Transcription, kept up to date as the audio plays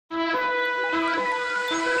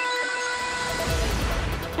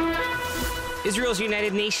Israel's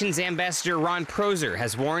United Nations ambassador Ron Prosor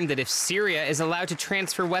has warned that if Syria is allowed to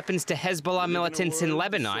transfer weapons to Hezbollah militants in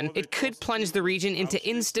Lebanon, it could plunge the region into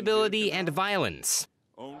instability and violence.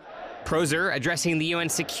 Prosor, addressing the UN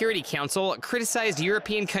Security Council, criticized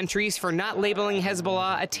European countries for not labeling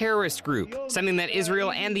Hezbollah a terrorist group, something that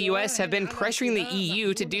Israel and the US have been pressuring the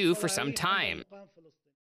EU to do for some time.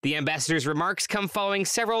 The ambassador's remarks come following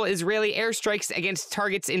several Israeli airstrikes against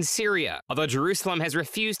targets in Syria. Although Jerusalem has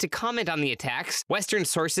refused to comment on the attacks, Western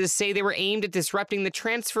sources say they were aimed at disrupting the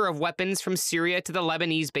transfer of weapons from Syria to the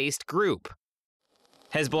Lebanese-based group.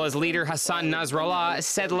 Hezbollah's leader Hassan Nasrallah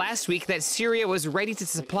said last week that Syria was ready to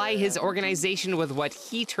supply his organization with what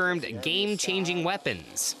he termed game-changing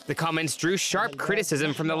weapons. The comments drew sharp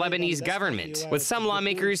criticism from the Lebanese government, with some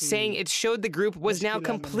lawmakers saying it showed the group was now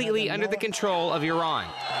completely under the control of Iran.